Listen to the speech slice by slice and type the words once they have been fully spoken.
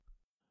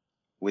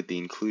with the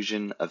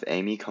inclusion of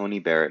Amy Coney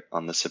Barrett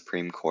on the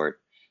Supreme Court,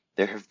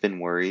 there have been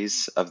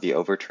worries of the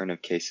overturn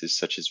of cases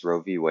such as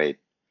Roe v. Wade,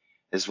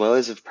 as well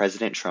as of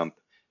President Trump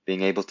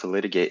being able to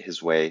litigate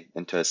his way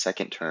into a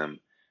second term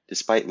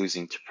despite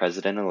losing to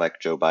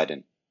President-elect Joe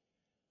Biden.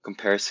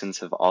 Comparisons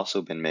have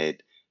also been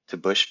made to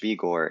Bush v.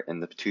 Gore in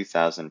the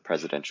 2000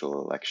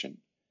 presidential election.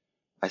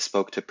 I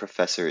spoke to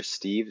Professor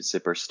Steve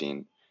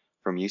Zipperstein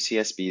from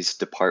UCSB's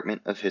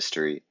Department of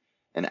History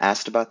and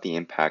asked about the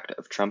impact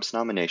of Trump's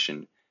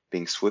nomination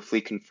being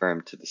swiftly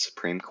confirmed to the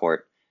Supreme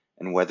Court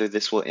and whether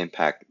this will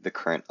impact the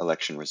current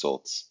election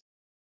results.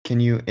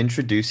 Can you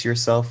introduce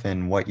yourself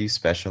and what you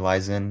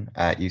specialize in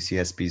at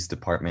UCSB's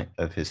Department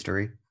of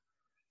History?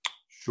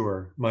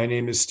 Sure. My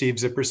name is Steve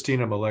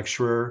Zipperstein. I'm a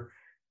lecturer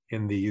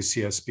in the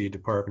UCSB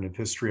Department of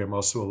History. I'm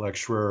also a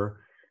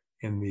lecturer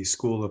in the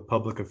School of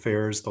Public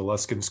Affairs, the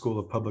Luskin School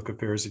of Public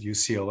Affairs at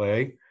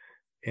UCLA,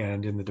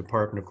 and in the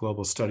Department of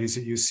Global Studies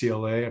at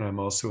UCLA. And I'm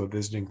also a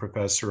visiting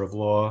professor of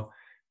law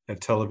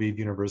at Tel Aviv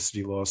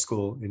University Law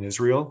School in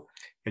Israel.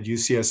 At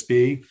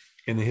UCSB,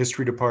 in the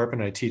history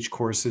department, I teach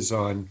courses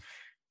on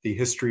the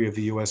history of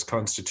the US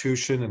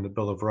Constitution and the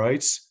Bill of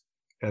Rights,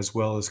 as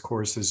well as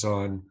courses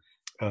on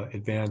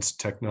advanced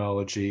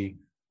technology,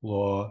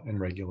 law, and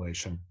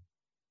regulation.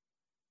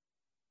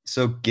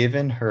 So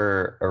given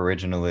her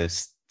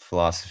originalist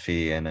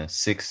philosophy and a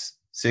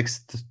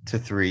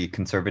 6-3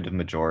 conservative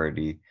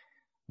majority,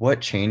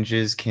 what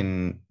changes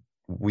can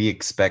we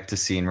expect to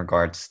see in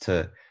regards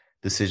to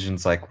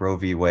decisions like Roe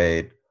v.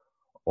 Wade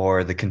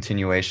or the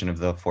continuation of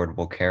the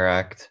Affordable Care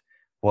Act?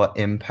 What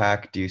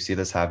impact do you see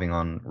this having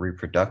on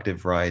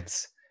reproductive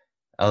rights,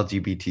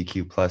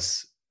 LGBTQ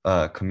plus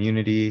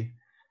community,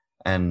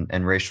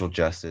 and racial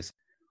justice?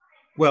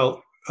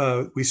 Well,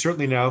 we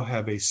certainly now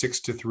have a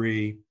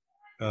 6-3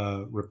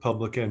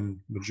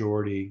 Republican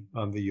majority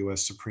on the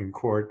US Supreme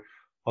Court,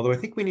 although I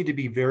think we need to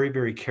be very,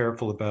 very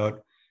careful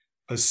about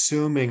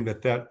assuming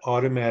that that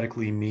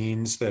automatically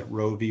means that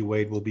Roe v.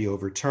 Wade will be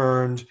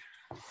overturned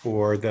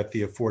or that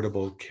the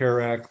Affordable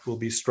Care Act will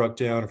be struck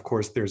down. Of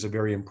course, there's a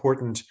very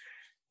important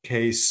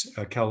case,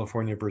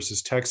 California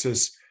versus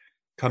Texas,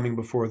 coming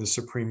before the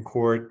Supreme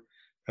Court.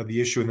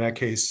 The issue in that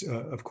case,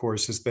 of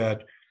course, is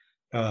that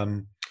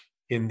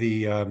in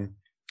the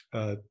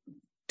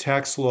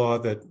tax law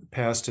that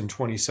passed in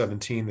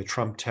 2017, the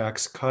Trump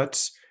tax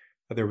cuts,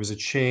 there was a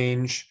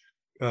change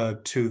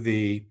to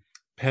the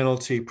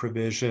penalty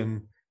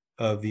provision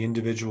of the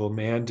individual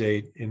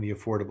mandate in the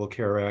Affordable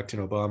Care Act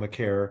and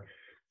Obamacare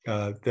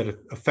that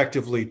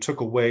effectively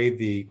took away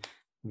the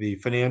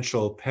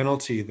financial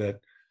penalty that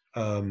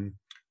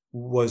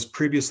was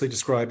previously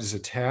described as a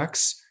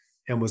tax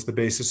and was the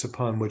basis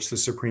upon which the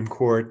Supreme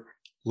Court,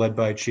 led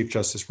by Chief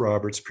Justice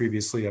Roberts,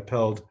 previously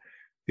upheld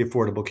the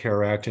Affordable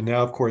Care Act. And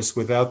now, of course,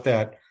 without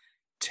that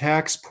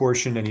tax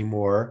portion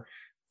anymore,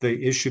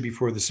 the issue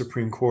before the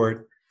Supreme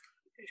Court,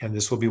 and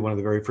this will be one of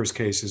the very first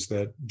cases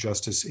that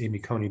Justice Amy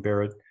Coney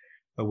Barrett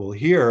will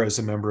hear as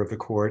a member of the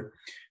court,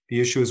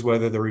 the issue is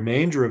whether the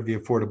remainder of the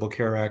Affordable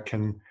Care Act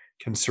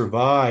can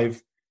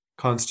survive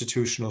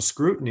constitutional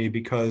scrutiny,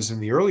 because in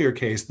the earlier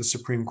case, the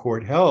Supreme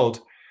Court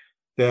held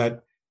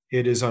that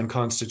it is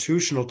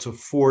unconstitutional to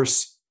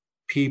force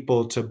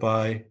people to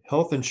buy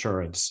health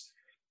insurance.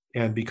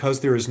 And because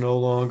there is no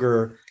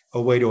longer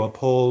a way to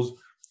uphold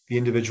the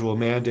individual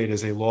mandate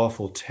as a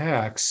lawful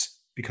tax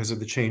because of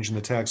the change in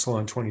the tax law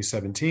in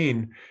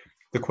 2017,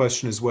 the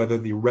question is whether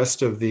the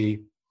rest of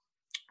the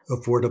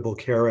Affordable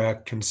Care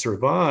Act can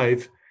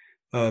survive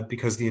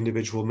because the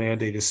individual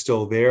mandate is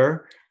still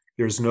there.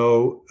 There's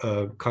no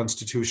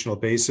constitutional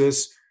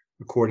basis,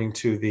 according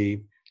to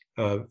the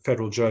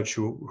federal judge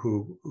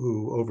who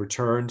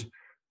overturned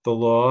the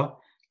law.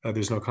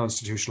 There's no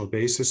constitutional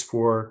basis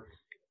for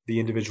the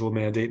individual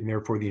mandate, and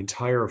therefore the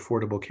entire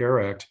Affordable Care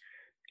Act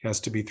has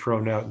to be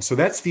thrown out. And so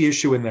that's the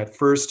issue in that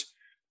first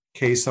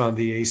case on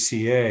the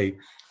ACA.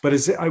 But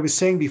as I was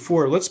saying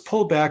before, let's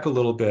pull back a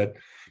little bit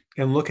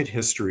and look at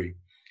history.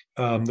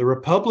 The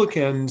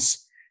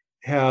Republicans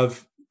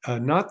have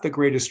not the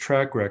greatest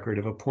track record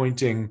of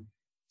appointing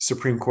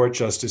Supreme Court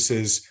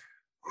justices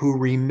who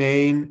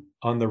remain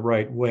on the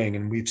right wing.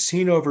 And we've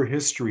seen over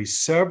history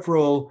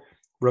several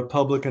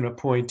Republican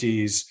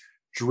appointees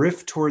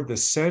drift toward the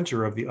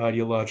center of the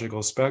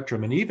ideological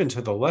spectrum and even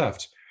to the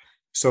left.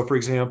 So, for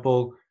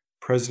example,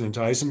 President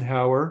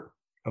Eisenhower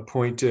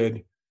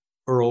appointed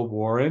Earl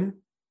Warren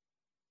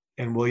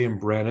and William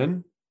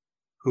Brennan,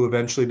 who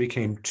eventually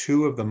became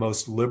two of the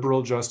most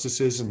liberal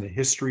justices in the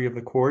history of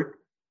the court,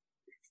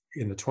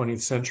 in the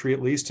 20th century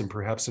at least, and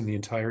perhaps in the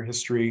entire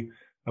history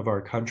of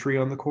our country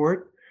on the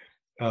court.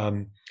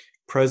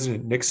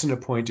 President Nixon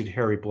appointed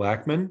Harry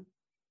Blackmun,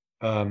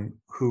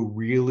 who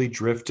really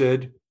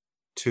drifted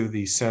to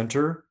the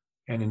center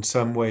and in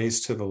some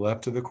ways to the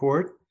left of the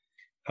court,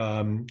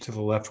 to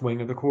the left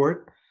wing of the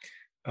court.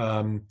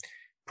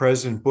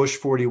 President Bush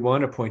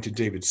 41 appointed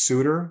David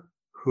Souter,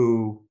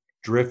 who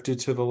drifted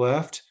to the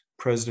left.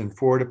 President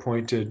Ford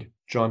appointed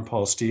John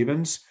Paul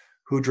Stevens,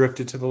 who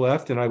drifted to the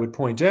left. And I would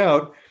point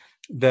out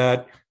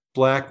that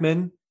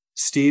Blackmun,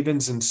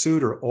 Stevens, and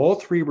Souter, all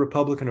three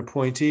Republican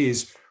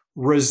appointees,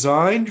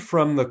 resigned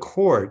from the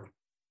court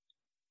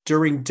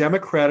during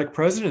Democratic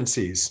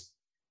presidencies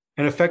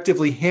and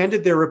effectively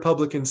handed their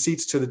Republican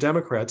seats to the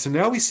Democrats. And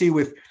now we see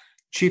with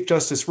Chief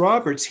Justice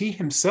Roberts, he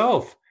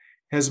himself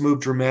has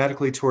moved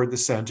dramatically toward the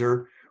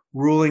center,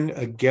 ruling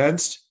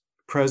against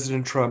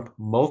President Trump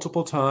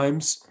multiple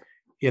times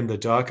in the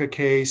DACA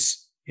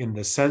case, in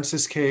the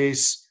census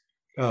case,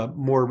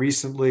 more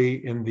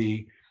recently in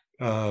the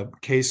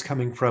case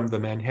coming from the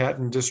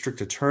Manhattan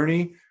District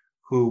Attorney,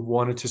 who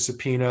wanted to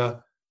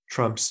subpoena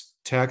Trump's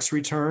tax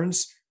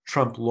returns.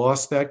 Trump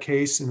lost that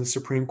case in the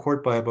Supreme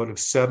Court by a vote of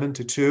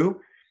 7-2.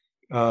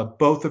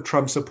 Both of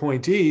Trump's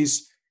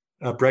appointees,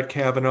 Brett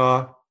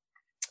Kavanaugh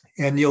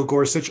and Neil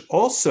Gorsuch,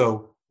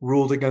 also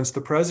ruled against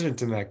the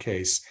president in that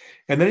case.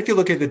 And then if you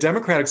look at the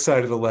Democratic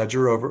side of the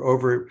ledger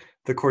over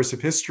the course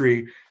of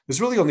history,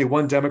 there's really only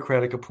one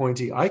Democratic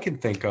appointee I can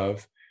think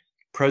of,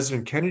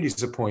 President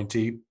Kennedy's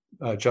appointee,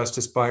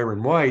 Justice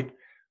Byron White,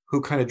 who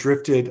kind of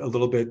drifted a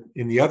little bit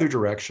in the other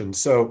direction.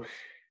 So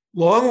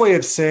long way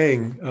of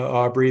saying,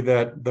 Aubrey,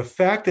 that the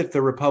fact that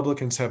the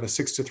Republicans have a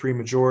 6-3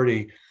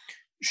 majority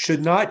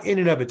should not in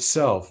and of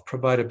itself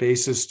provide a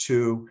basis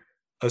to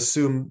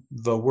assume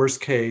the worst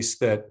case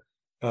that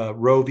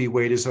Roe v.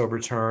 Wade is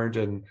overturned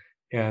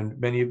and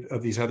many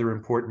of these other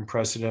important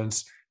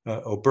precedents.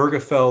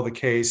 Obergefell, the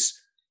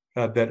case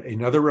that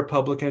another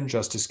Republican,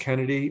 Justice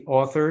Kennedy,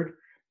 authored,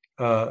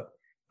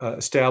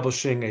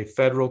 establishing a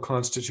federal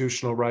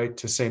constitutional right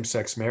to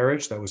same-sex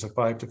marriage. That was a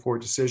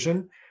 5-4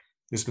 decision.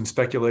 There's been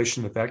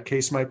speculation that that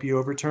case might be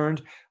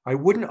overturned. I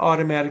wouldn't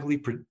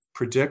automatically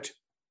predict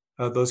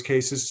those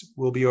cases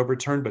will be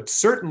overturned, but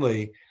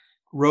certainly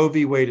Roe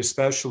v. Wade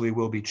especially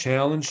will be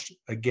challenged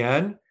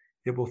again.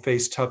 It will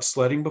face tough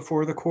sledding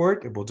before the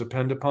court. It will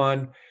depend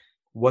upon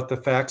what the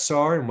facts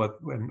are and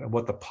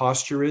what the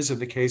posture is of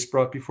the case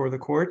brought before the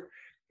court.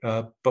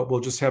 But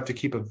we'll just have to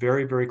keep a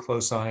very, very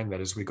close eye on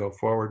that as we go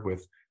forward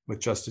with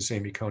Justice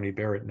Amy Coney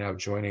Barrett now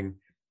joining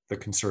the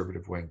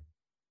conservative wing.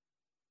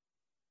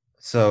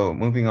 So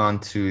moving on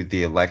to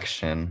the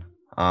election,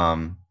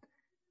 Joe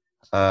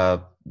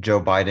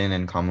Biden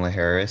and Kamala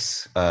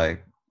Harris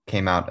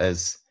came out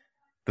as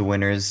the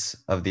winners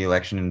of the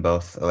election in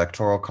both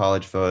electoral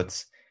college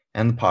votes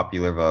and the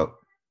popular vote.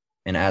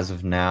 And as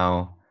of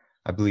now,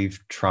 I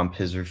believe Trump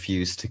has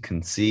refused to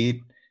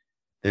concede.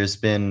 There's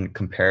been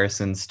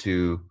comparisons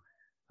to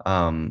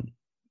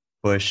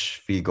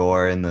Bush v.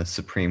 Gore in the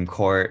Supreme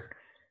Court.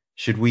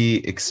 Can we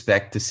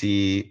expect to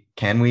see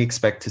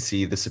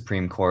the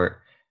Supreme Court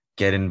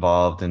get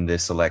involved in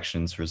this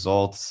election's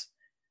results?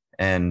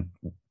 And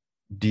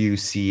do you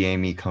see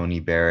Amy Coney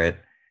Barrett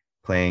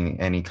playing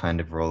any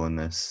kind of role in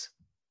this?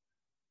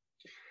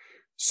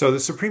 So the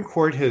Supreme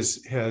Court has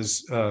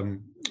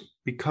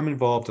become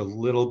involved a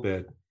little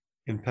bit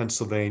in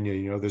Pennsylvania.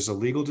 You know, there's a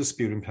legal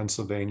dispute in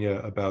Pennsylvania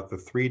about the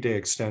 3-day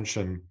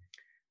extension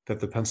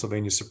that the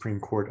Pennsylvania Supreme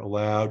Court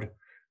allowed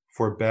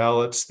for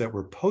ballots that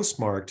were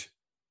postmarked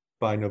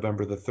by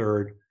November the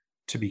 3rd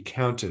to be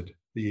counted.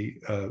 The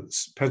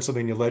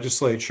Pennsylvania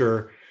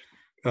legislature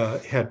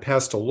had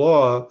passed a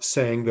law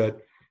saying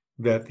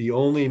that the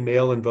only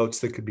mail-in votes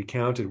that could be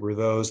counted were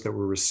those that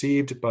were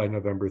received by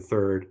November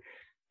 3rd.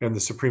 And the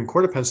Supreme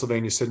Court of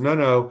Pennsylvania said,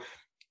 no,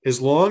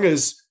 as long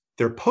as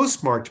they're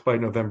postmarked by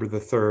November the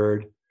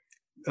 3rd,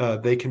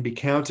 they can be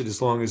counted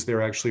as long as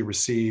they're actually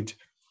received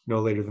no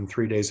later than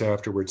 3 days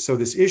afterwards. So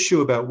this issue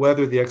about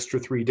whether the extra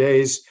 3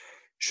 days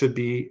should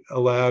be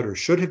allowed or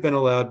should have been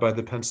allowed by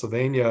the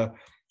Pennsylvania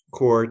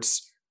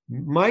courts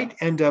might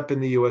end up in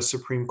the U.S.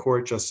 Supreme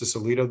Court. Justice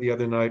Alito the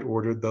other night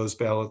ordered those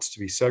ballots to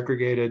be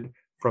segregated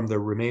from the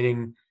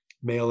remaining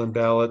mail-in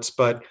ballots.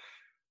 But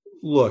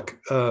look,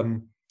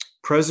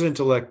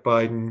 President-elect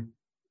Biden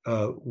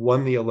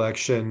won the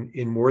election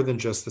in more than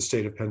just the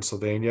state of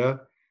Pennsylvania.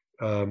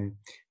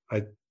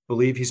 I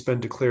believe he's been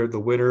declared the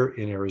winner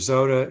in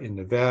Arizona, in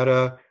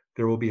Nevada.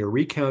 There will be a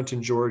recount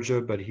in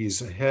Georgia, but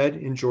he's ahead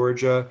in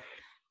Georgia.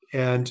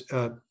 And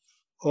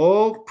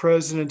all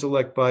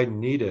President-elect Biden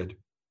needed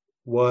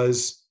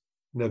was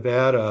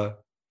Nevada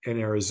and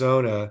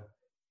Arizona.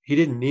 He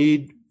didn't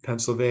need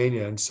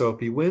Pennsylvania. And so if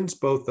he wins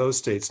both those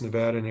states,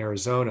 Nevada and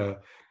Arizona,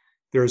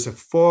 there's a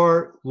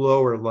far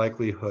lower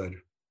likelihood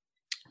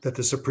that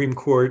the Supreme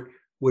Court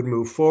would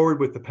move forward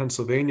with the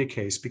Pennsylvania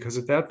case, because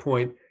at that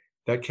point,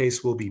 that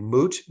case will be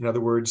moot. In other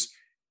words,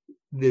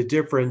 the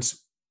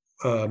difference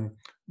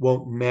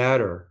won't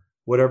matter.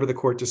 Whatever the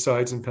court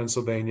decides in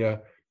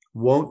Pennsylvania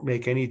won't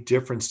make any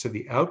difference to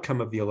the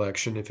outcome of the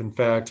election if, in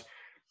fact,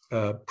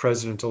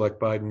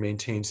 President-elect Biden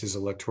maintains his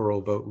electoral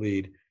vote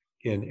lead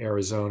in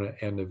Arizona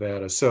and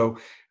Nevada. So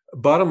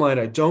bottom line,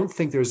 I don't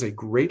think there's a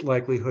great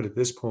likelihood at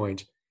this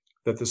point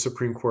that the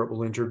Supreme Court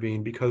will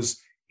intervene,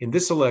 because in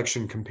this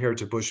election, compared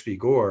to Bush v.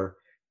 Gore,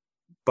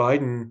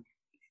 Biden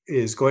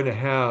is going to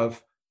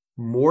have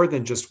more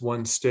than just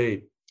one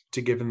state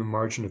to give him the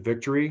margin of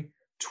victory.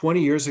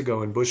 20 years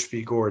ago in Bush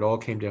v. Gore, it all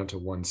came down to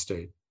one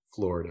state,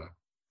 Florida.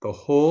 The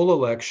whole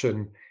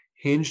election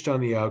hinged on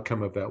the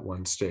outcome of that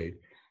one state.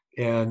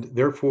 And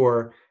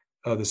therefore,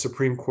 the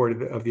Supreme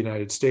Court of the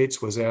United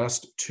States was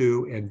asked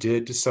to and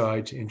did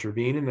decide to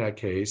intervene in that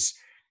case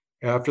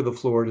after the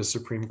Florida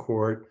Supreme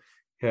Court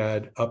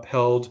had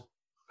upheld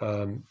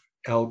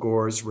Al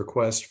Gore's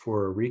request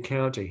for a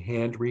recount, a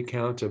hand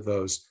recount of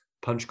those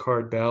punch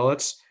card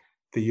ballots.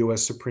 The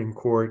U.S. Supreme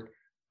Court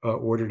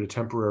ordered a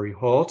temporary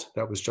halt.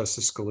 That was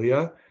Justice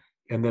Scalia.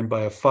 And then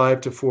by a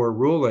 5-4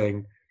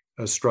 ruling,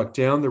 struck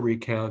down the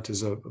recount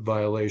as a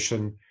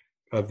violation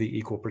of the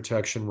equal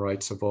protection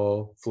rights of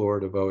all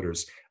Florida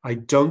voters. I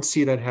don't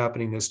see that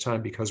happening this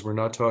time because we're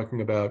not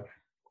talking about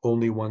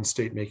only one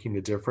state making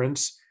the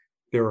difference.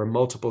 There are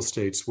multiple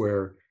states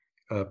where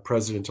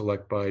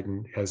President-elect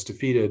Biden has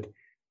defeated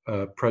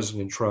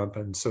President Trump.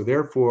 And so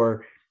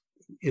therefore,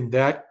 in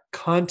that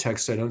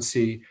context, I don't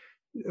see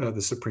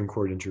the Supreme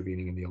Court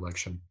intervening in the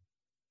election.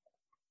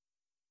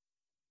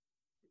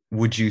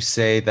 Would you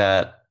say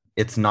that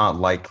it's not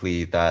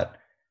likely that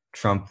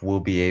Trump will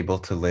be able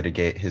to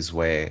litigate his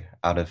way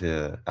out of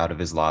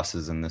his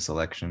losses in this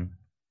election?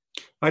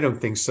 I don't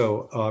think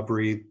so,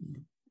 Aubrey.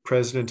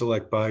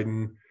 President-elect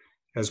Biden,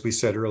 as we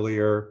said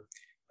earlier,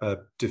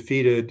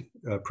 defeated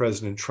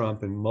President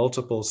Trump in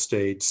multiple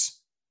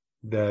states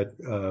that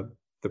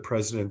the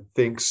president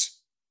thinks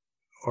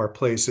are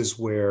places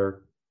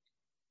where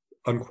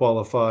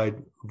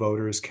unqualified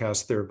voters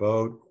cast their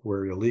vote,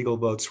 where illegal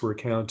votes were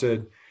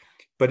counted.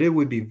 But it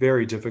would be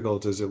very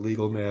difficult as a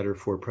legal matter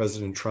for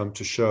President Trump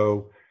to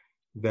show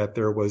that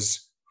there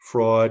was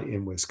fraud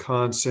in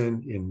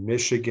Wisconsin, in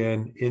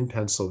Michigan, in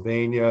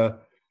Pennsylvania,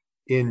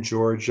 in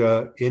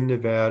Georgia, in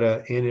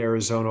Nevada, in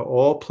Arizona,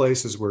 all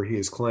places where he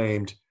has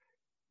claimed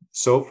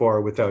so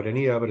far without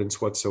any evidence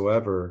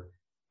whatsoever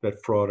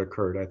that fraud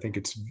occurred. I think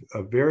it's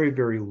a very,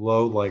 very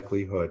low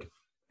likelihood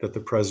that the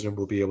president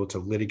will be able to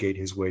litigate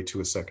his way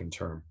to a second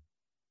term.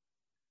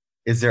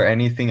 Is there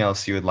anything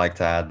else you would like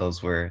to add?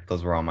 Those were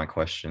all my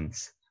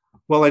questions.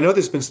 Well, I know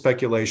there's been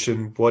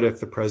speculation. What if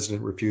the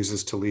president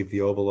refuses to leave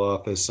the Oval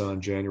Office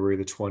on January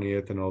the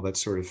 20th and all that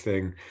sort of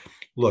thing?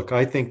 Look,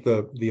 I think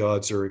the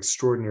odds are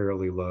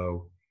extraordinarily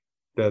low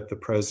that the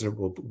president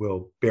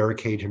will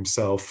barricade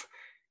himself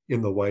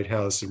in the White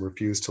House and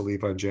refuse to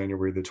leave on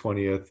January the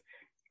 20th.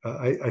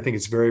 I think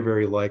it's very,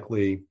 very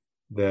likely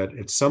that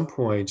at some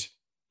point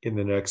in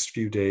the next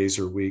few days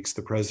or weeks,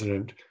 the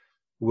president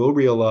will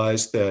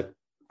realize that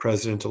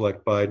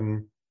President-elect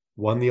Biden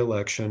won the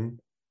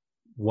election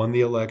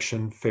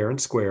fair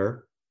and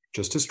square,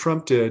 just as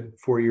Trump did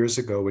 4 years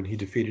ago when he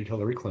defeated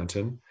Hillary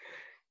Clinton.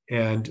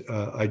 And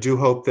I do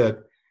hope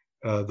that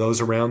those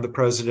around the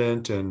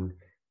president and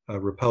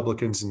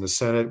Republicans in the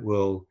Senate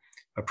will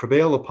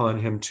prevail upon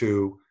him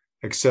to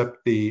accept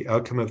the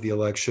outcome of the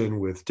election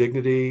with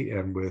dignity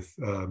and with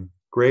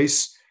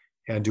grace,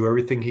 and do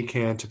everything he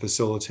can to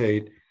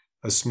facilitate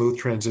a smooth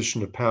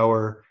transition of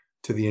power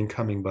to the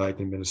incoming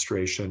Biden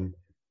administration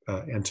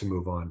and to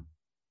move on.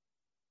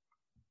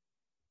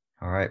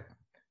 All right.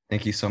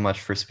 Thank you so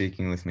much for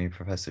speaking with me,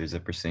 Professor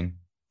Zipperstein.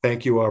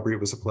 Thank you, Aubrey. It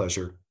was a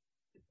pleasure.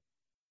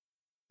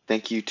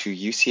 Thank you to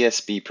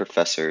UCSB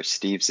Professor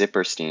Steve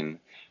Zipperstein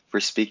for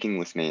speaking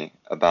with me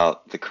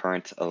about the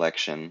current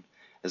election,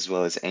 as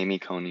well as Amy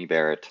Coney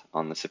Barrett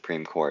on the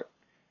Supreme Court.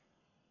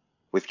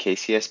 With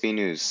KCSB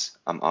News,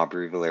 I'm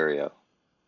Aubrey Valerio.